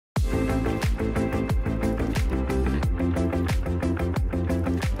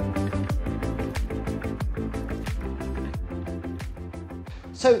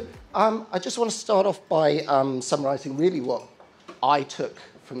So I just want to start off by summarising really what I took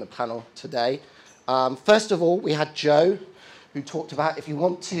from the panel today. First of all, we had Joe, who talked about if you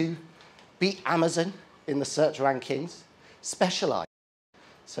want to beat Amazon in the search rankings, specialise.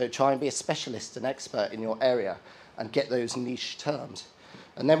 So try and be a specialist, an expert in your area, and get those niche terms.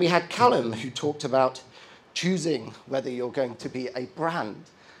 And then we had Callum, who talked about choosing whether you're going to be a brand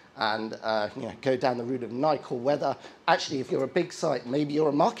and go down the route of Nike, or whether actually if you're a big site, maybe you're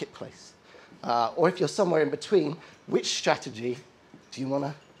a marketplace. Or if you're somewhere in between, which strategy do you want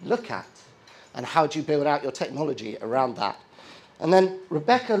to look at? And how do you build out your technology around that? And then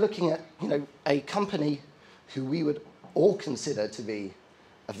Rebecca looking at a company who we would all consider to be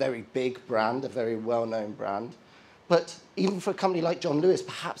a very big brand, a very well-known brand. But even for a company like John Lewis,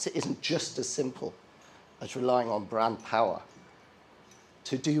 perhaps it isn't just as simple as relying on brand power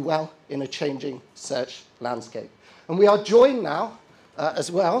to do well in a changing search landscape. And we are joined now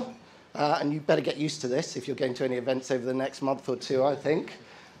as well, and you better get used to this if you're going to any events over the next month or two, I think,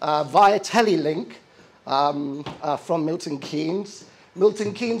 via Telelink from Milton Keynes.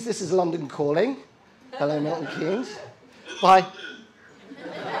 Milton Keynes, this is London calling. Hello, Milton Keynes. Bye.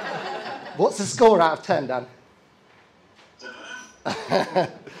 What's the score out of 10, Dan?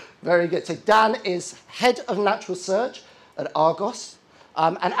 Very good. So Dan is head of natural search at Argos.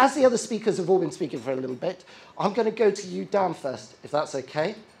 And as the other speakers have all been speaking for a little bit, I'm going to go to you, Dan, first, if that's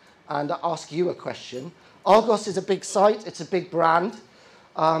OK, and ask you a question. Argos is a big site. It's a big brand.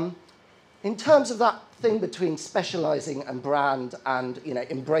 In terms of that thing between specialising and brand and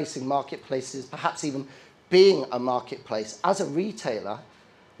embracing marketplaces, perhaps even being a marketplace, as a retailer,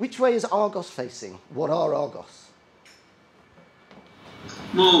 which way is Argos facing? What are Argos?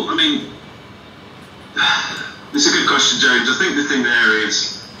 Well, I mean, it's a good question, James. I think the thing there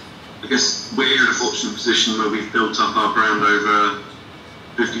is, I guess we're in a fortunate position where we've built up our brand over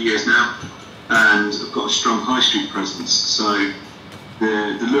 50 years now and have got a strong high street presence. So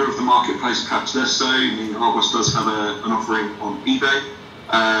the lure of the marketplace perhaps less so. I mean, Argos does have an offering on eBay.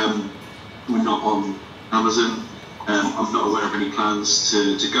 We're not on Amazon. I'm not aware of any plans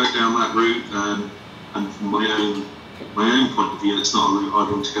to go down that route. And from my own point of view, it's not a route I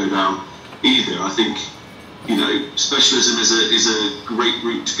want to go down either. I think specialism is a great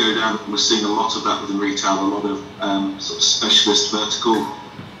route to go down. We're seeing a lot of that within retail, a lot of sort of specialist vertical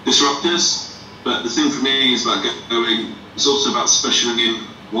disruptors. But the thing for me is about going. It's also about specialising in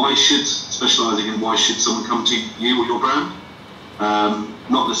why should someone come to you or your brand?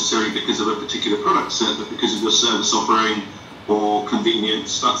 Not necessarily because of a particular product set, but because of your service offering or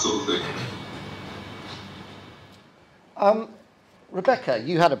convenience, that sort of thing. Rebecca,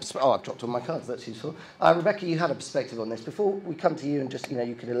 you had I've dropped all my cards, that's useful. Rebecca, you had a perspective on this. Before we come to you and just,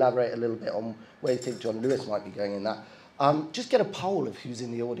 you could elaborate a little bit on where you think John Lewis might be going in that. Just get a poll of who's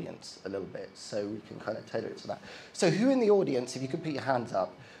in the audience a little bit so we can kind of tailor it to that. So who in the audience, if you could put your hands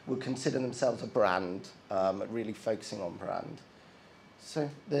up, would consider themselves a brand, really focusing on brand? So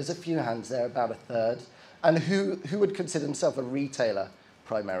there's a few hands there, about a third. And who would consider themselves a retailer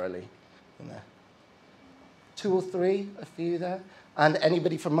primarily in there? 2 or 3, a few there. And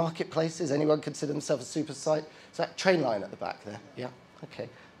anybody from marketplaces? Anyone consider themselves a super site? Is that train line at the back there? Yeah, okay.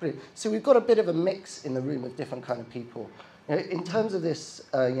 Brilliant. So we've got a bit of a mix in the room of different kind of people. In terms of this,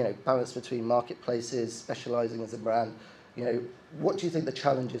 balance between marketplaces, specialising as a brand, what do you think the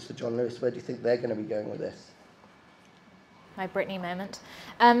challenge is for John Lewis? Where do you think they're going to be going with this? My Britney moment.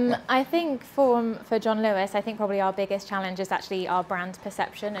 I think for John Lewis, I think probably our biggest challenge is actually our brand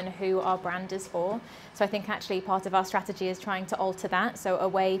perception and who our brand is for. So I think actually part of our strategy is trying to alter that, so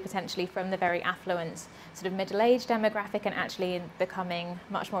away potentially from the very affluent sort of middle-aged demographic and actually becoming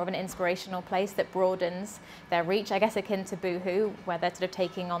much more of an inspirational place that broadens their reach, I guess akin to Boohoo, where they're sort of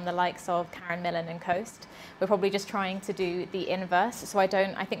taking on the likes of Karen Millen and Coast. We're probably just trying to do the inverse. So I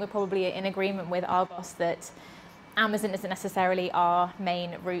think we're probably in agreement with Argos that Amazon isn't necessarily our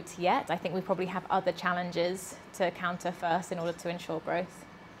main route yet. I think we probably have other challenges to counter first in order to ensure growth.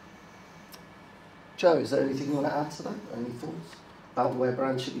 Joe, is there anything you want to add to that? Any thoughts about where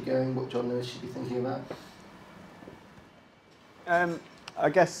brands should be going, what John Lewis should be thinking about? I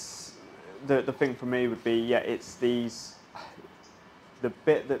guess the thing for me would be, it's the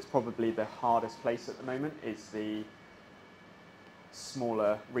bit that's probably the hardest place at the moment is the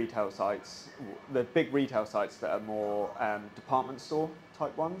smaller retail sites, the big retail sites that are more department store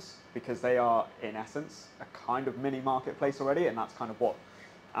type ones, because they are in essence a kind of mini marketplace already, and that's kind of what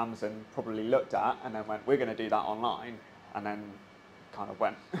Amazon probably looked at and then went, we're going to do that online, and then kind of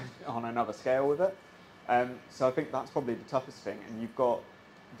went on another scale with it. So I think that's probably the toughest thing, and you've got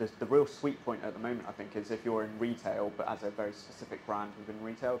the real sweet point at the moment, I think, is if you're in retail, but as a very specific brand within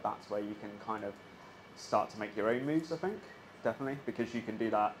retail, that's where you can kind of start to make your own moves, I think, definitely, because you can do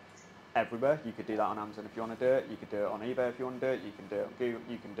that everywhere. You could do that on Amazon if you want to do it, you could do it on eBay if you want to do it, you can do it on Google,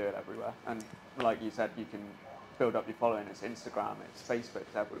 you can do it everywhere. And like you said, you can build up your following, it's Instagram, it's Facebook,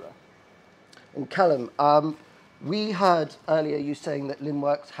 it's everywhere. And Callum, we heard earlier you saying that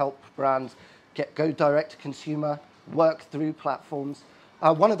Linnworks help brands go direct to consumer, work through platforms.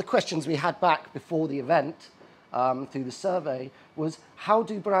 One of the questions we had back before the event through the survey was, how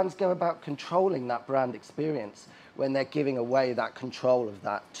do brands go about controlling that brand experience when they're giving away that control of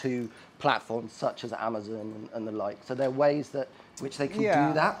that to platforms such as Amazon and the like? So there are ways that which they can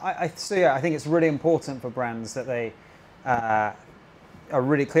do that? I think it's really important for brands that they are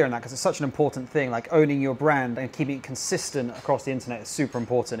really clear on that, because it's such an important thing. Like owning your brand and keeping it consistent across the internet is super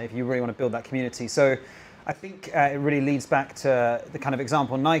important if you really want to build that community. So I think it really leads back to the kind of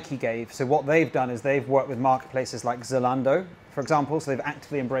example Nike gave. So what they've done is they've worked with marketplaces like Zalando, for example. So they've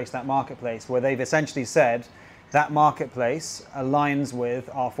actively embraced that marketplace, where they've essentially said that marketplace aligns with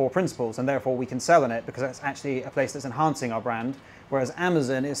our 4 principles, and therefore we can sell on it because it's actually a place that's enhancing our brand. Whereas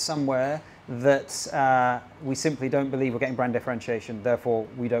Amazon is somewhere that we simply don't believe we're getting brand differentiation, therefore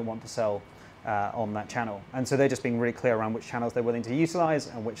we don't want to sell on that channel. And so they're just being really clear around which channels they're willing to utilize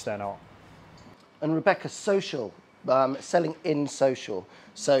and which they're not. And Rebecca, social, selling in social.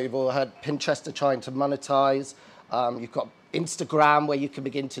 So you've all heard Pinterest are trying to monetize. You've got Instagram, where you can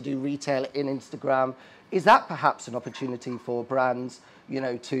begin to do retail in Instagram. Is that perhaps an opportunity for brands,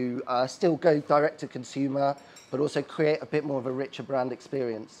 to still go direct to consumer, but also create a bit more of a richer brand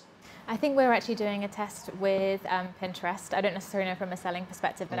experience? I think we're actually doing a test with Pinterest. I don't necessarily know from a selling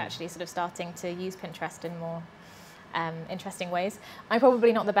perspective, but actually sort of starting to use Pinterest in more interesting ways. I'm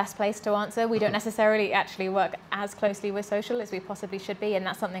probably not the best place to answer. We don't necessarily actually work as closely with social as we possibly should be, and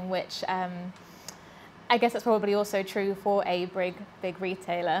that's something which I guess that's probably also true for a big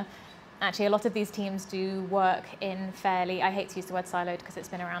retailer. Actually, a lot of these teams do work in fairly, I hate to use the word siloed because it's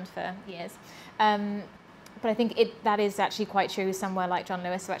been around for years, but I think that is actually quite true somewhere like John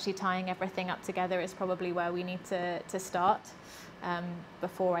Lewis. So actually tying everything up together is probably where we need to start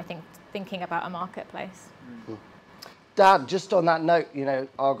before, I think, thinking about a marketplace. Mm-hmm. Dan, just on that note,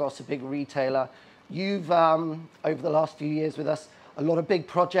 Argos, a big retailer. You've, over the last few years with us, a lot of big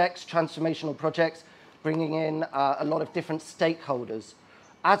projects, transformational projects, bringing in a lot of different stakeholders.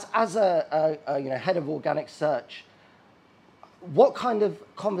 As a head of organic search, what kind of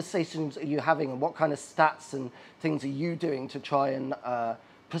conversations are you having, and what kind of stats and things are you doing to try and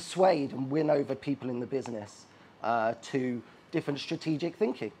persuade and win over people in the business to different strategic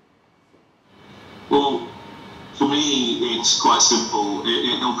thinking? Well, for me, it's quite simple.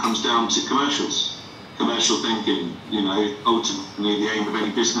 It all comes down to commercial thinking. Ultimately, the aim of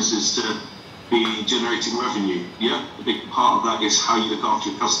any business is to be generating revenue. Yeah, a big part of that is how you look after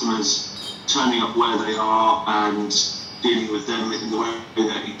your customers, turning up where they are and dealing with them in the way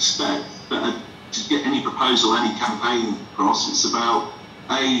that you expect. But to get any proposal, any campaign across, it's about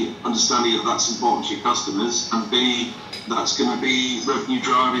A, understanding that that's important to your customers, and B, that's going to be revenue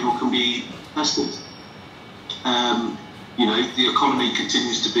driving or can be tested. The economy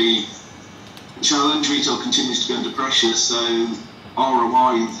continues to be a challenge, retail continues to be under pressure, so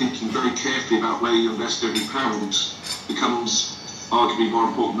ROI and thinking very carefully about where you invest every pound becomes arguably more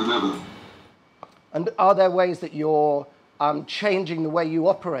important than ever. And are there ways that you're changing the way you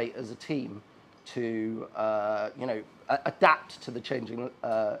operate as a team to, adapt to the changing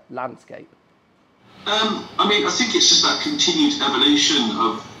landscape? I think it's just that continued evolution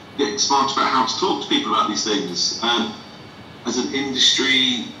of getting smart about how to talk to people about these things. As an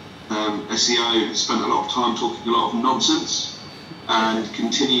industry, SEO has spent a lot of time talking a lot of nonsense, and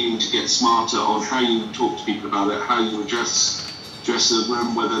continuing to get smarter on how you talk to people about it, how you address a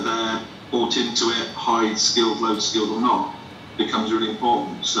room, whether they're bought into it, high skilled, low skilled or not, becomes really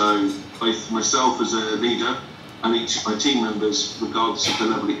important. So both myself as a leader and each of my team members, regardless of their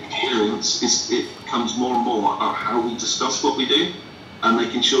level of experience, it becomes more and more about how we discuss what we do and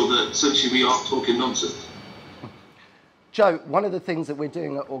making sure that essentially we aren't talking nonsense. Joe, one of the things that we're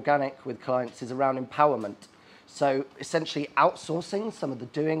doing at Organic with clients is around empowerment. So essentially outsourcing some of the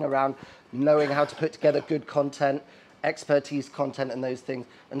doing around knowing how to put together good content, expertise content and those things,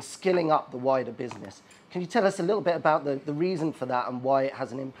 and skilling up the wider business. Can you tell us a little bit about the reason for that and why it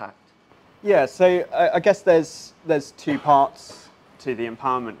has an impact? Yeah, so I guess there's 2 parts to the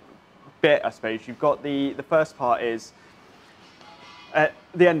empowerment bit, I suppose. You've got the first part is, at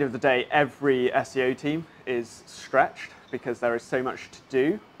the end of the day, every SEO team is stretched because there is so much to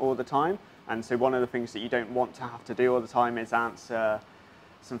do all the time. And so one of the things that you don't want to have to do all the time is answer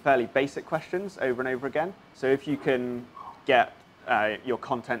some fairly basic questions over and over again. So if you can get your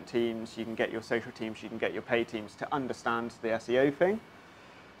content teams, you can get your social teams, you can get your paid teams to understand the SEO thing,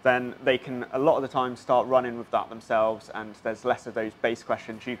 then they can a lot of the time start running with that themselves, and there's less of those base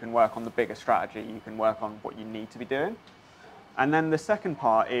questions. You can work on the bigger strategy, you can work on what you need to be doing. And then the second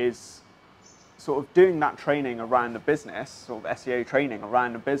part is sort of doing that training around the business, sort of SEO training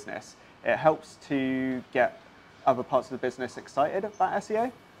around the business. It helps to get other parts of the business excited about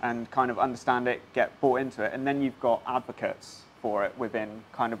SEO and kind of understand it, get bought into it, and then you've got advocates for it within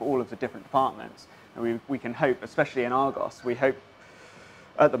kind of all of the different departments. And we can hope, especially in Argos, we hope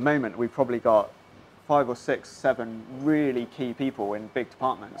at the moment we've probably got 5 or 6, 7 really key people in big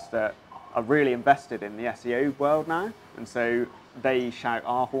departments that are really invested in the SEO world now, and so they shout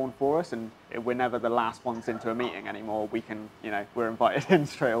our horn for us, and we're never the last ones into a meeting anymore. We can, we're invited in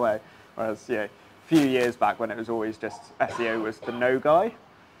straight away. Whereas, a few years back when it was always just SEO was the no guy,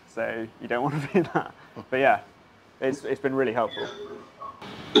 so you don't want to be that. But yeah, it's been really helpful.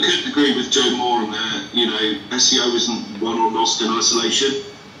 I couldn't agree with Joe more on that. SEO isn't won or lost in isolation.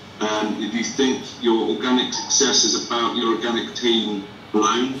 If you think your organic success is about your organic team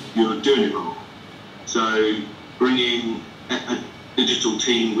alone, you're doing it wrong. So bringing a digital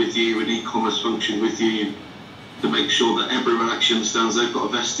team with you, an e-commerce function with you, to make sure that everyone actually understands they've got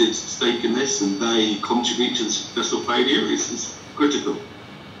a vested stake in this and they contribute to the success or failure is critical.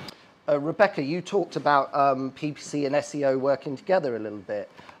 Rebecca, you talked about PPC and SEO working together a little bit,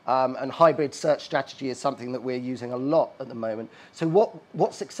 and hybrid search strategy is something that we're using a lot at the moment. So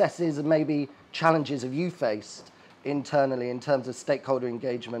what successes and maybe challenges have you faced internally in terms of stakeholder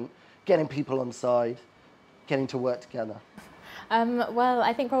engagement, getting people on side, getting to work together? Well,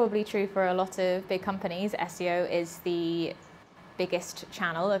 I think probably true for a lot of big companies, SEO is the biggest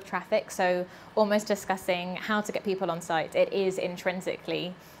channel of traffic. So almost discussing how to get people on site, it is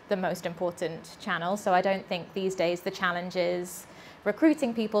intrinsically the most important channel. So I don't think these days the challenge is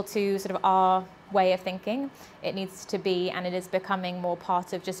recruiting people to sort of our way of thinking. It needs to be, and it is becoming more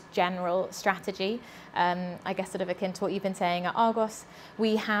part of just general strategy. I guess sort of akin to what you've been saying at Argos,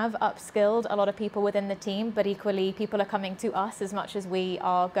 we have upskilled a lot of people within the team, but equally people are coming to us as much as we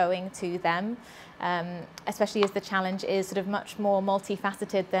are going to them, especially as the challenge is sort of much more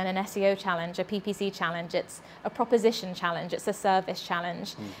multifaceted than an SEO challenge, a PPC challenge. It's a proposition challenge, it's a service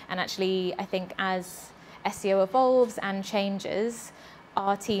challenge. And actually, I think as SEO evolves and changes,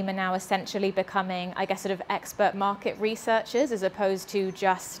 our team are now essentially becoming, I guess, sort of expert market researchers as opposed to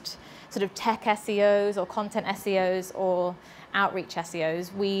just sort of tech SEOs or content SEOs or outreach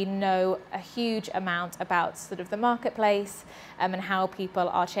SEOs. We know a huge amount about sort of the marketplace and how people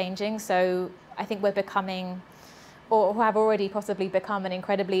are changing. So I think we're becoming, or have already possibly become, an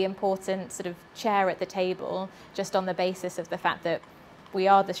incredibly important sort of chair at the table just on the basis of the fact that we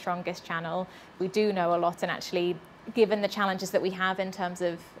are the strongest channel. We do know a lot, and actually, given the challenges that we have in terms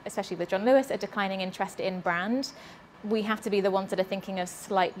of, especially with John Lewis, a declining interest in brand, we have to be the ones that are thinking of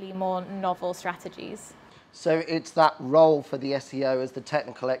slightly more novel strategies. So it's that role for the SEO as the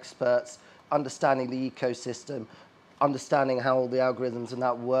technical experts, understanding the ecosystem, understanding how all the algorithms and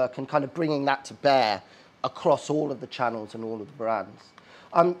that work, and kind of bringing that to bear across all of the channels and all of the brands.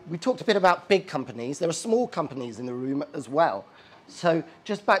 We talked a bit about big companies. There are small companies in the room as well. So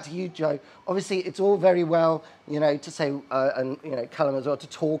just back to you, Joe. Obviously, it's all very well, to say, and Callum as well, to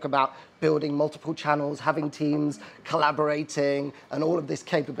talk about building multiple channels, having teams, collaborating, and all of this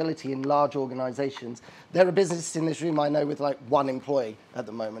capability in large organizations. There are businesses in this room I know with like 1 employee at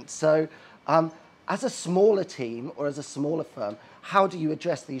the moment. So as a smaller team or as a smaller firm, how do you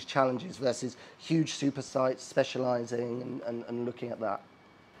address these challenges versus huge super sites specializing and looking at that?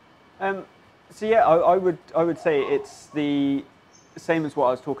 So yeah, I would say it's the same as what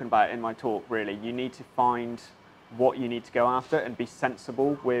I was talking about in my talk, really. You need to find what you need to go after and be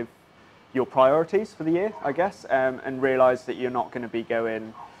sensible with your priorities for the year, I guess, and realise that you're not going to be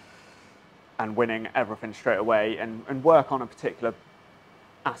going and winning everything straight away, and work on a particular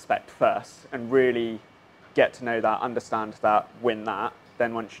aspect first and really get to know that, understand that, win that.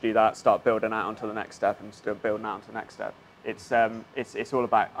 Then once you do that, start building out onto the next step and still building out onto the next step. It's all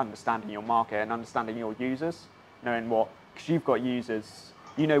about understanding your market and understanding your users, knowing what, because you've got users,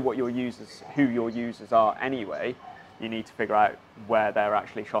 you know what your users, who your users are anyway. You need to figure out where they're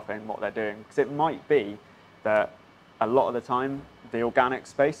actually shopping, what they're doing, because it might be that a lot of the time the organic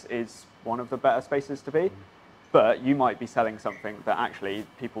space is one of the better spaces to be, but you might be selling something that actually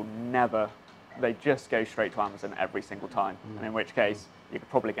people never, they just go straight to Amazon every single time, and in which case you're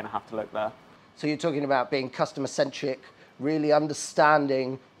probably going to have to look there. So you're talking about being customer-centric really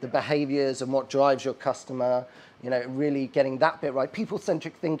understanding the behaviors and what drives your customer, you know, really getting that bit right.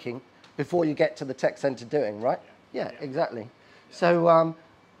 People-centric thinking before you get to the tech-centered doing, right? Yeah, exactly. So,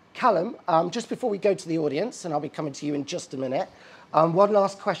 Callum, just before we go to the audience, and I'll be coming to you in just a minute, one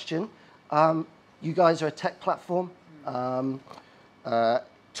last question. You guys are a tech platform.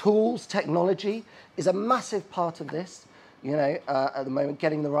 Tools, technology is a massive part of this, you know, at the moment,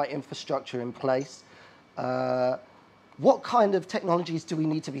 getting the right infrastructure in place. What kind of technologies do we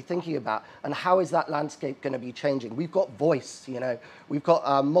need to be thinking about, and how is that landscape going to be changing? We've got voice, you know, we've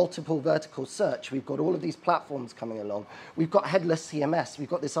got multiple vertical search, we've got all of these platforms coming along, we've got headless CMS, we've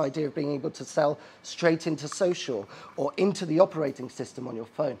got this idea of being able to sell straight into social or into the operating system on your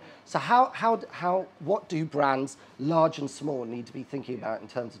phone. So what do brands, large and small, need to be thinking about in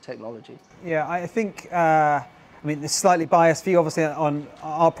terms of technology? Yeah, I think, I mean, it's slightly biased view, obviously, on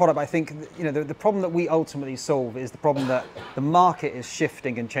our product, but I think, you know, the problem that we ultimately solve is the problem that the market is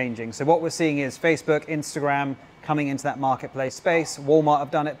shifting and changing. So what we're seeing is Facebook, Instagram coming into that marketplace space. Walmart have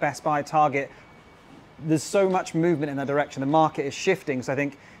done it, Best Buy, Target. There's so much movement in that direction. The market is shifting. So I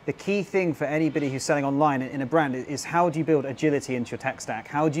think the key thing for anybody who's selling online in a brand is how do you build agility into your tech stack?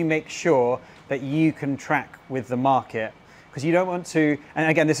 How do you make sure that you can track with the market? Because you don't want to, and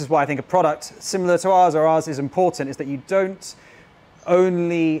again, this is why I think a product similar to ours, or ours is important, is that you don't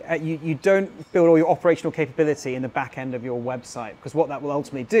only, you don't build all your operational capability in the back end of your website, because what that will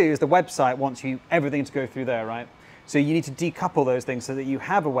ultimately do is the website wants everything to go through there, right? So you need to decouple those things so that you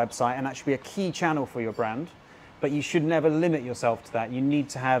have a website and that should be a key channel for your brand, but you should never limit yourself to that. You need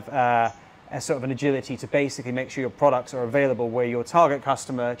to have a sort of an agility to basically make sure your products are available where your target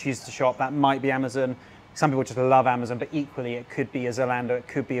customer chooses to shop. That might be Amazon. Some people just love Amazon, but equally it could be a Zalando, it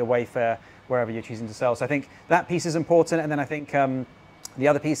could be a Wayfair, wherever you're choosing to sell. So I think that piece is important. And then I think the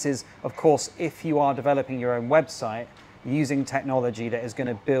other piece is, of course, if you are developing your own website, using technology that is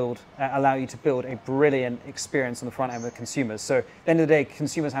going to allow you to build a brilliant experience on the front end with consumers. So at the end of the day,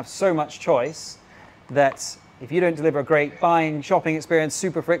 consumers have so much choice that if you don't deliver a great buying, shopping experience,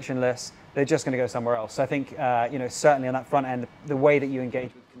 super frictionless, they're just going to go somewhere else. So I think, you know, certainly on that front end, the way that you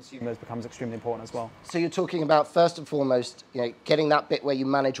engage with consumers becomes extremely important as well. So you're talking about, first and foremost, you know, getting that bit where you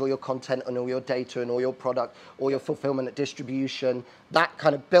manage all your content and all your data and all your product, all your fulfillment and distribution, that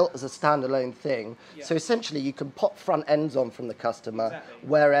kind of built as a standalone thing. Yeah. So essentially you can pop front ends on from the customer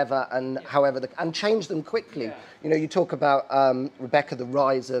wherever and however, and change them quickly. Yeah. You know, you talk about, Rebecca, the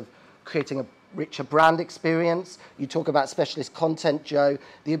rise of creating a richer brand experience. You talk about specialist content, Joe,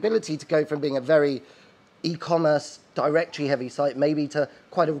 the ability to go from being a very e-commerce directory heavy site maybe to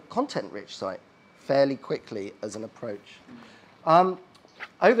quite a content rich site fairly quickly as an approach.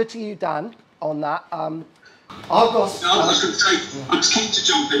 Over to you, Dan, on that. Argos. I was going to say, I'm keen to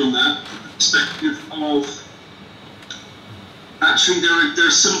jump in on that perspective of, actually there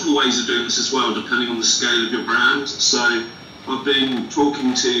are simple ways of doing this as well, depending on the scale of your brand. So I've been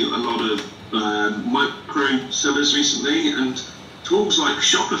talking to a lot of micro sellers recently, and tools like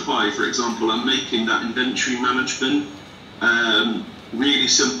Shopify, for example, are making that inventory management really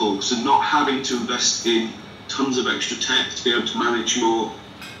simple. So not having to invest in tons of extra tech to be able to manage your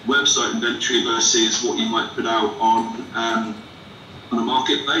website inventory versus what you might put out on a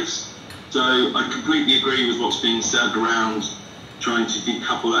marketplace. So I completely agree with what's being said around trying to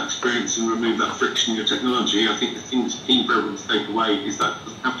decouple that experience and remove that friction in your technology. I think the thing that's key for everyone to take away is that it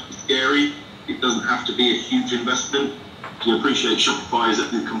doesn't have to be scary. It doesn't have to be a huge investment. You appreciate Shopify is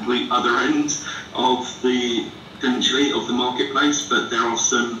at the complete other end of the marketplace, but there are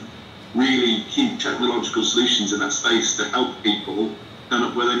some really key technological solutions in that space to help people turn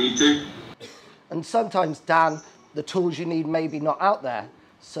up where they need to. And sometimes, Dan, the tools you need may be not out there.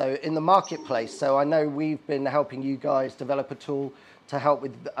 So in the marketplace, so I know we've been helping you guys develop a tool to help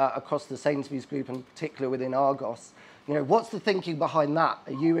with across the Sainsbury's group, and particularly within Argos. You know, what's the thinking behind that?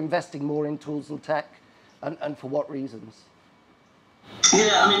 Are you investing more in tools and tech, and for what reasons?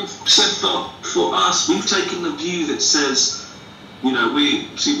 Yeah, I mean, so for us, we've taken the view that says, you know,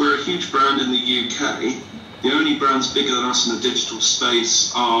 we're a huge brand in the UK. The only brands bigger than us in the digital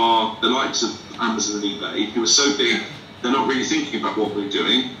space are the likes of Amazon and eBay, who are so big, they're not really thinking about what we're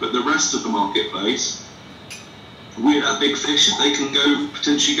doing. But the rest of the marketplace, we're that big fish that they can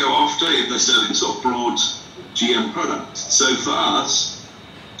potentially go after if they're selling sort of broad GM product. So for us,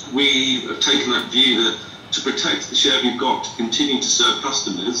 we have taken that view that to protect the share we've got to continue to serve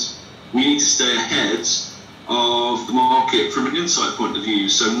customers, we need to stay ahead of the market from an insight point of view.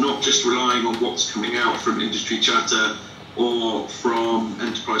 So not just relying on what's coming out from industry chatter or from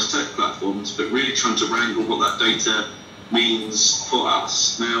enterprise tech platforms, but really trying to wrangle what that data means for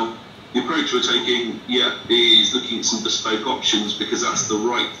us. Now, the approach we're taking, is looking at some bespoke options because that's the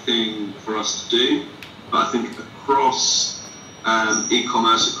right thing for us to do. But I think across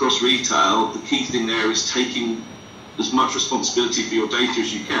e-commerce, across retail, the key thing there is taking as much responsibility for your data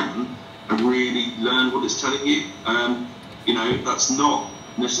as you can and really learn what it's telling you. You know, that's not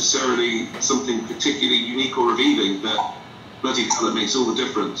necessarily something particularly unique or revealing, but bloody hell, it makes all the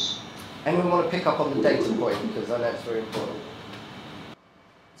difference. Anyone want to pick up on the data point, because I know it's very important?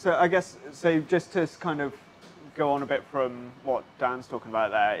 So I guess, so just to kind of go on a bit from what Dan's talking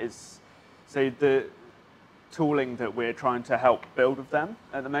about there is, so the tooling that we're trying to help build with them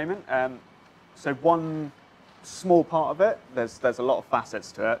at the moment. So one small part of it, there's a lot of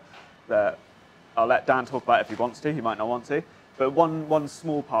facets to it that I'll let Dan talk about if he wants to, he might not want to, but one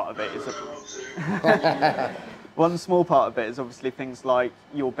small part of it is one small part of it is obviously things like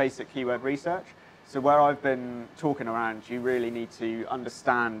your basic keyword research. So where I've been talking around, you really need to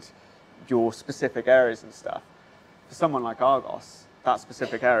understand your specific areas and stuff. For someone like Argos, that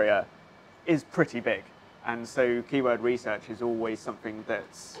specific area is pretty big. And so keyword research is always something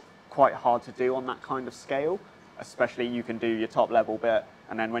that's quite hard to do on that kind of scale, especially you can do your top level bit,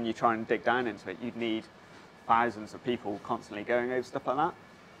 and then when you try and dig down into it, you'd need thousands of people constantly going over stuff like that.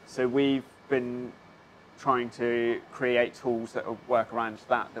 So we've been trying to create tools that will work around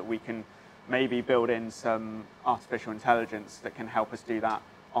that we can maybe build in some artificial intelligence that can help us do that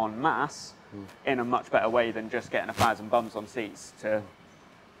en masse in a much better way than just getting 1,000 bums on seats to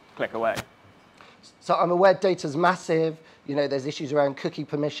click away. So I'm aware data's massive, you know, there's issues around cookie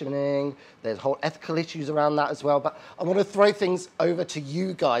permissioning, there's whole ethical issues around that as well, but I want to throw things over to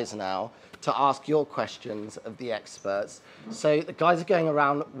you guys now to ask your questions of the experts. So the guys are going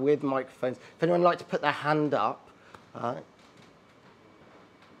around with microphones. If anyone would like to put their hand up.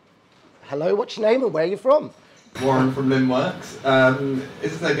 Hello, what's your name and where are you from? Warren from Linnworks.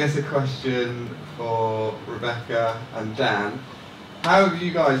 This is, I guess, a question for Rebecca and Dan. How have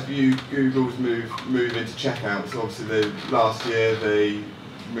you guys viewed Google's move into checkout? So obviously last year they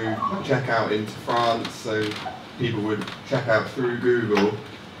moved checkout into France, so people would check out through Google.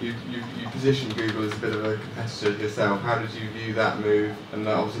 You positioned Google as a bit of a competitor yourself. How did you view that move? And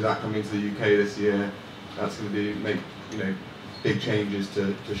obviously that coming to the UK this year, that's going to make big changes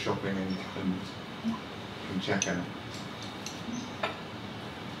to shopping and checkout.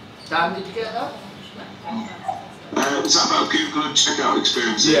 Dan, did you get that? Was that about Google and checkout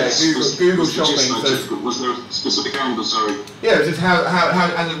experiences? Yeah, Google shopping. Was there a specific angle? Sorry. Yeah, just how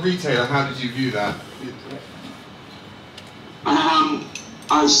as a retailer, how did you view that?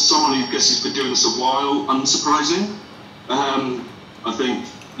 As someone who has been doing this a while, unsurprising. I think,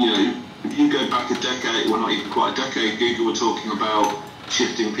 if you go back a decade, well not even quite a decade, Google were talking about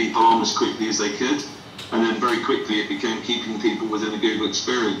shifting people on as quickly as they could, and then very quickly it became keeping people within the Google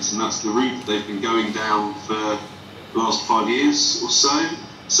experience, and that's the route they've been going down for the last 5 years or so.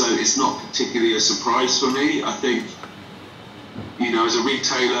 So it's not particularly a surprise for me. I think, as a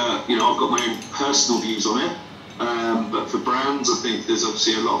retailer, I've got my own personal views on it. But for brands, I think there's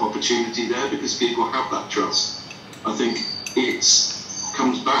obviously a lot of opportunity there because people have that trust. I think it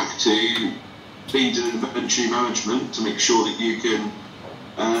comes back to speed and inventory management to make sure that you can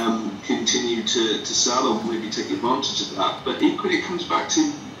continue to sell and maybe take advantage of that. But equally, it comes back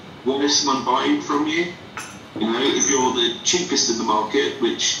to what is someone buying from you? If you're the cheapest in the market,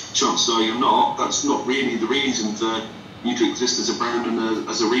 which chances are you're not, that's not really the reason for you to exist as a brand and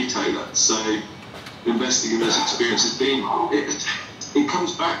as a retailer. So investing in those experiences, it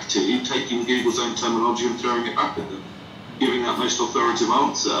comes back to taking Google's own terminology and throwing it back at them, giving that most authoritative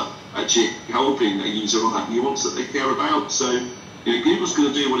answer, actually helping a user on that nuance that they care about. So Google's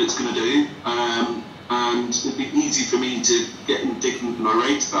going to do what it's going to do, and it'd be easy for me to get indignant and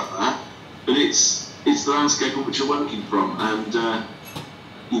irate about that, but it's the landscape on which you're working from, and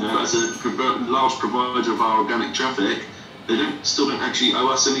as a large provider of our organic traffic, they still don't actually owe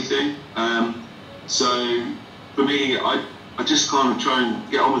us anything. So for me, I just kind of try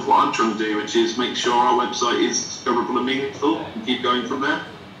and get on with what I'm trying to do, which is make sure our website is discoverable and meaningful, and keep going from there.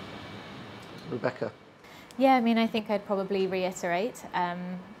 Rebecca. Yeah, I think I'd probably reiterate.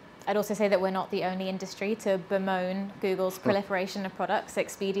 I'd also say that we're not the only industry to bemoan Google's proliferation of products.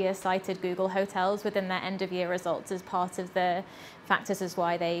 Expedia cited Google Hotels within their end-of-year results as part of the factors as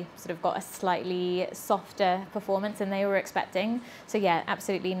why they sort of got a slightly softer performance than they were expecting. So yeah,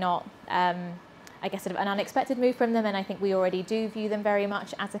 absolutely not, I guess, sort of an unexpected move from them, and I think we already do view them very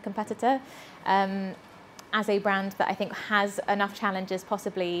much as a competitor, as a brand that I think has enough challenges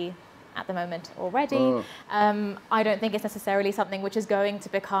possibly at the moment already. I don't think it's necessarily something which is going to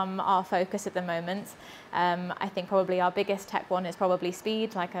become our focus at the moment. I think probably our biggest tech one is probably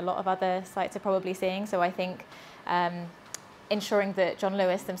speed, like a lot of other sites are probably seeing. So I think ensuring that John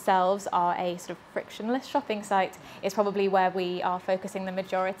Lewis themselves are a sort of frictionless shopping site is probably where we are focusing the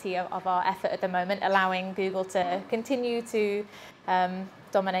majority of our effort at the moment, allowing Google to continue to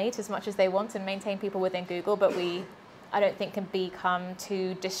dominate as much as they want and maintain people within Google, but I don't think can become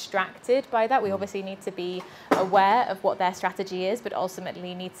too distracted by that. We obviously need to be aware of what their strategy is, but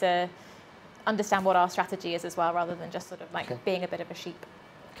ultimately need to understand what our strategy is as well, rather than just sort of like being a bit of a sheep.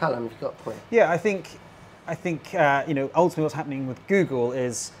 Callum, you've got a point. Yeah, I think ultimately what's happening with Google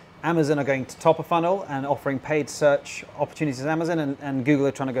is Amazon are going to top a funnel and offering paid search opportunities at Amazon, and Google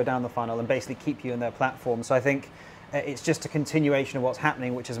are trying to go down the funnel and basically keep you in their platform. So I think it's just a continuation of what's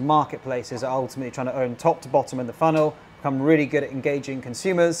happening, which is marketplaces are ultimately trying to own top to bottom in the funnel, become really good at engaging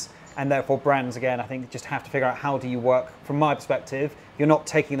consumers, and therefore brands, again, I think just have to figure out how do you work, from my perspective, if you're not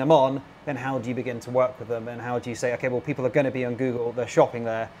taking them on, then how do you begin to work with them, and how do you say, okay, well, people are going to be on Google, they're shopping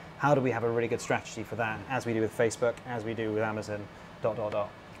there, how do we have a really good strategy for that, as we do with Facebook, as we do with Amazon, ...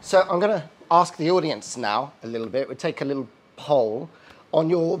 So I'm going to ask the audience now a little bit. We'll take a little poll on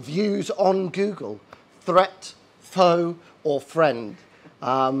your views on Google. Threat, foe, or friend?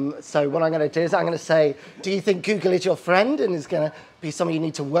 So what I'm going to do is I'm going to say, do you think Google is your friend and is going to be someone you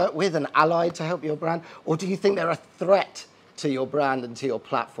need to work with, an ally to help your brand? Or do you think they're a threat to your brand and to your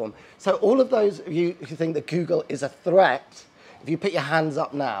platform? So all of those of you who think that Google is a threat, if you put your hands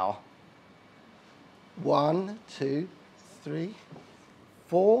up now. 1, 2, 3,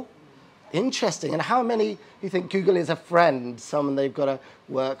 4. Interesting. And how many you think Google is a friend, someone they've got to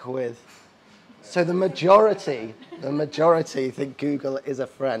work with? So the majority think Google is a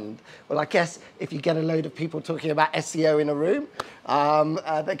friend. Well, I guess if you get a load of people talking about SEO in a room,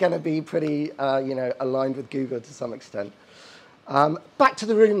 they're going to be pretty, aligned with Google to some extent. Back to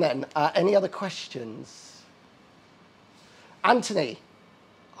the room then. Any other questions? Anthony,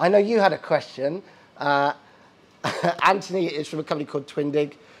 I know you had a question. Anthony is from a company called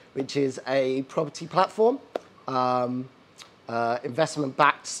Twindig, which is a property platform,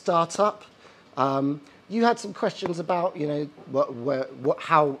 investment-backed startup. You had some questions about,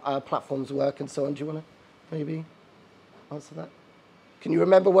 how platforms work and so on. Do you want to maybe answer that? Can you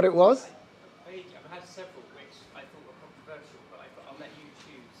remember what it was? I've had several which I thought were controversial, but I'll let you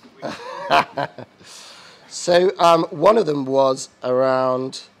choose. So one of them was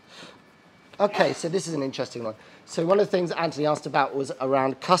around. Okay, so this is an interesting one. So one of the things Anthony asked about was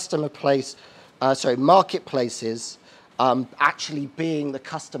around marketplaces. Actually being the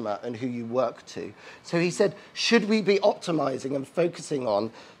customer and who you work to. So he said, should we be optimizing and focusing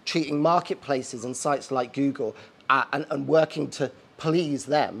on treating marketplaces and sites like Google and working to please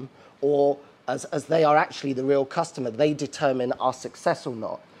them, or as they are actually the real customer, they determine our success or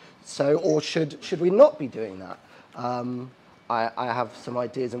not? So, or should we not be doing that? I have some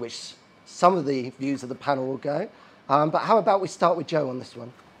ideas in which some of the views of the panel will go. But how about we start with Joe on this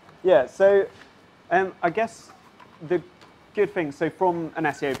one? Yeah, so I guess the good thing, so from an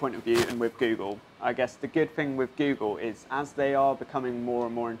SEO point of view and with Google, I guess the good thing with Google is as they are becoming more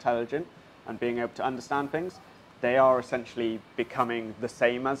and more intelligent and being able to understand things, they are essentially becoming the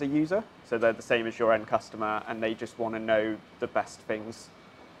same as a user. So they're the same as your end customer, and they just want to know the best things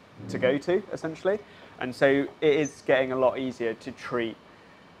to go to, essentially. And so it is getting a lot easier to treat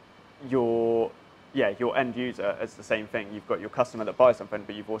your end user as the same thing. You've got your customer that buys something,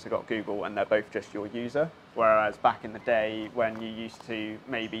 but you've also got Google, and they're both just your user. Whereas back in the day, when you used to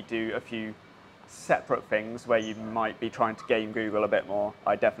maybe do a few separate things where you might be trying to game Google a bit more,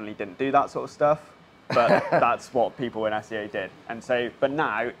 I definitely didn't do that sort of stuff, but that's what people in SEO did. And so, but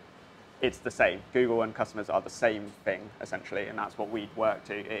now it's the same. Google and customers are the same thing, essentially, and that's what we'd work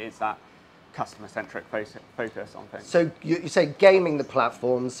to. It is that customer-centric focus on things. So you say gaming the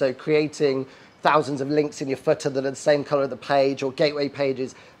platform, so creating thousands of links in your footer that are the same color of the page, or gateway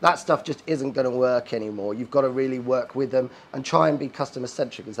pages, that stuff just isn't going to work anymore. You've got to really work with them and try and be customer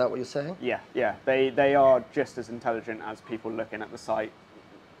centric. Is that what you're saying? Yeah. They are just as intelligent as people looking at the site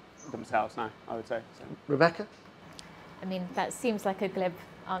themselves now, I would say. So. Rebecca? I mean, that seems like a glib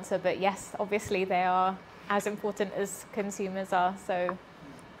answer, but yes, obviously they are as important as consumers are. So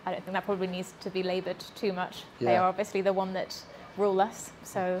I don't think that probably needs to be laboured too much. Yeah. They are obviously the one that rule us.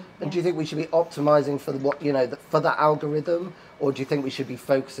 So. And do you think we should be optimizing for for the algorithm, or do you think we should be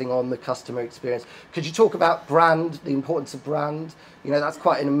focusing on the customer experience? Could you talk about brand, the importance of brand? That's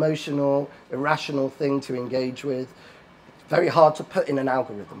quite an emotional, irrational thing to engage with. Very hard to put in an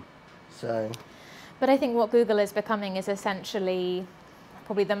algorithm. So. But I think what Google is becoming is essentially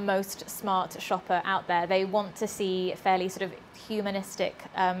probably the most smart shopper out there. They want to see fairly sort of humanistic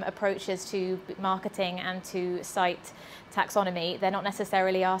approaches to marketing and to site taxonomy. They're not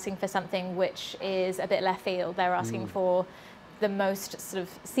necessarily asking for something which is a bit left field. They're asking for the most sort of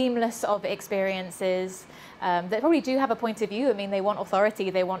seamless of experiences. They probably do have a point of view. I mean, they want authority,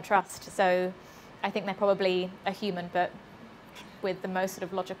 they want trust. So I think they're probably a human, but with the most sort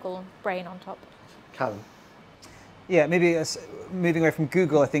of logical brain on top. Callum. Yeah, maybe moving away from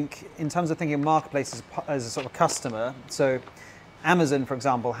Google, I think in terms of thinking of marketplaces as a sort of customer, so Amazon, for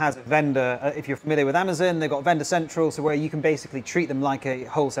example, has a vendor. If you're familiar with Amazon, they've got Vendor Central, so where you can basically treat them like a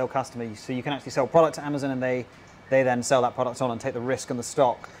wholesale customer. So you can actually sell product to Amazon and they then sell that product on and take the risk on the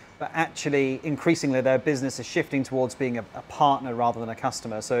stock. But actually, increasingly, their business is shifting towards being a partner rather than a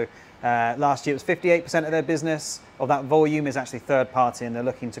customer. So last year, it was 58% of their business, of that volume, is actually third party, and they're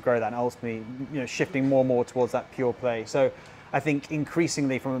looking to grow that and ultimately, shifting more and more towards that pure play. So I think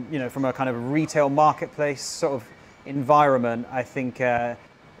increasingly from a kind of retail marketplace sort of environment, I think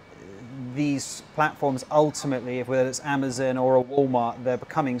these platforms ultimately, whether it's Amazon or a Walmart, they're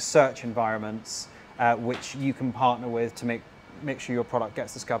becoming search environments which you can partner with to make sure your product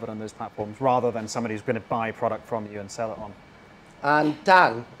gets discovered on those platforms, rather than somebody who's going to buy product from you and sell it on. And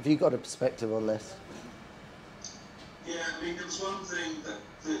Dan, have you got a perspective on this? Yeah, I mean, there was one thing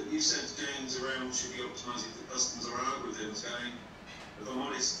that you said, James, around should be optimising for customers or algorithms, going, if I'm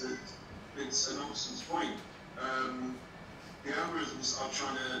honest, that it's a nonsense point. The algorithms are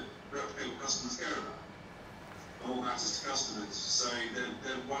trying to replicate what customers care about. All matters to customers, so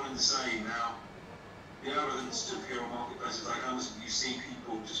they're one and the same. Now, the algorithms to appear on marketplaces like Amazon, you see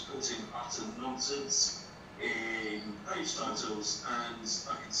people just putting utter nonsense in page titles, and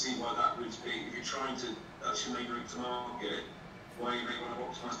I can see why that would be, if you're trying to actually make a route to market, why you may want to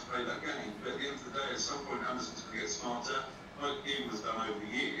optimise to play that game. But at the end of the day, at some point, Amazon's going to get smarter, like Google has done over the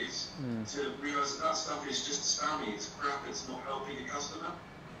years, to realise that stuff is just spammy, it's crap, it's not helping the customer.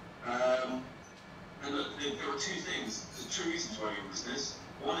 And look, there are two things, there's two reasons why you're in business.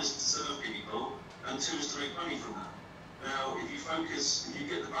 One is to serve people, and two is to make money from that. Now, if you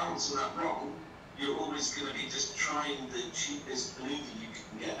get the balance of that wrong, you're always going to be just trying the cheapest maneuver you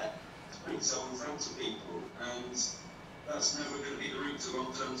can get to put yourself in front of people, and that's never going to be the route to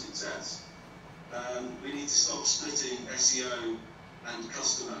long-term success. We need to stop splitting SEO and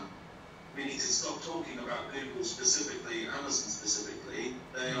customer. We need to stop talking about Google specifically, Amazon specifically.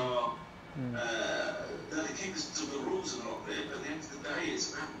 They are they're the keepers to the rules of a lot of it, but at the end of the day,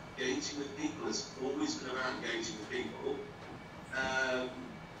 it's about engaging with people. It's always been about engaging with people.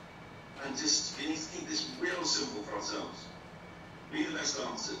 And just, we need to keep this real simple for ourselves. Be the best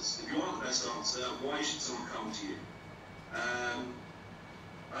answers. If you want the best answer, why should someone come to you?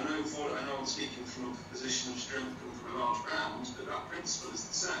 I know I'm speaking from a position of strength coming from a large brand, but that principle is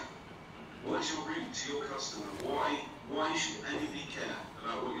the same. What is your route to your customer? Why should anybody care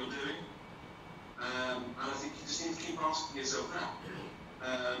about what you're doing? And I think you just need to keep asking yourself that.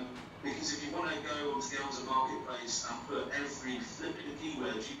 Because if you want to go onto the Amazon marketplace and put every flipping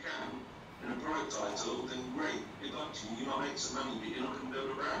keyword you can in a product title, then great, good luck to you. You might make some money, but you're not going to build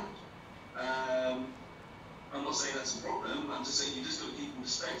a brand. I'm not saying that's a problem. I'm just saying you just got to keep in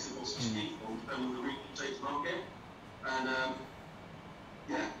perspective what's achievable depending on the route you take to market. And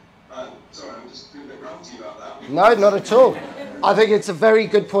sorry, I'm just being a bit ranty about that. No, not at all. I think it's a very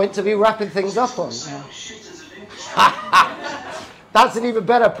good point to be wrapping things up on. That's an even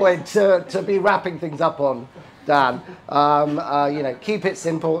better point to be wrapping things up on, Dan. Keep it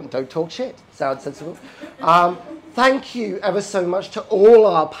simple and don't talk shit. Sounds sensible. Thank you ever so much to all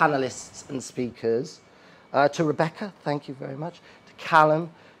our panelists and speakers. To Rebecca, thank you very much. To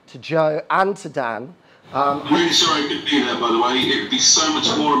Callum, to Joe, and to Dan. I'm really sorry I couldn't be there, by the way. It would be so much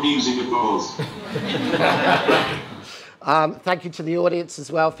more amusing if I was. Thank you to the audience as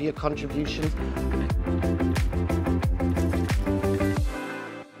well for your contributions.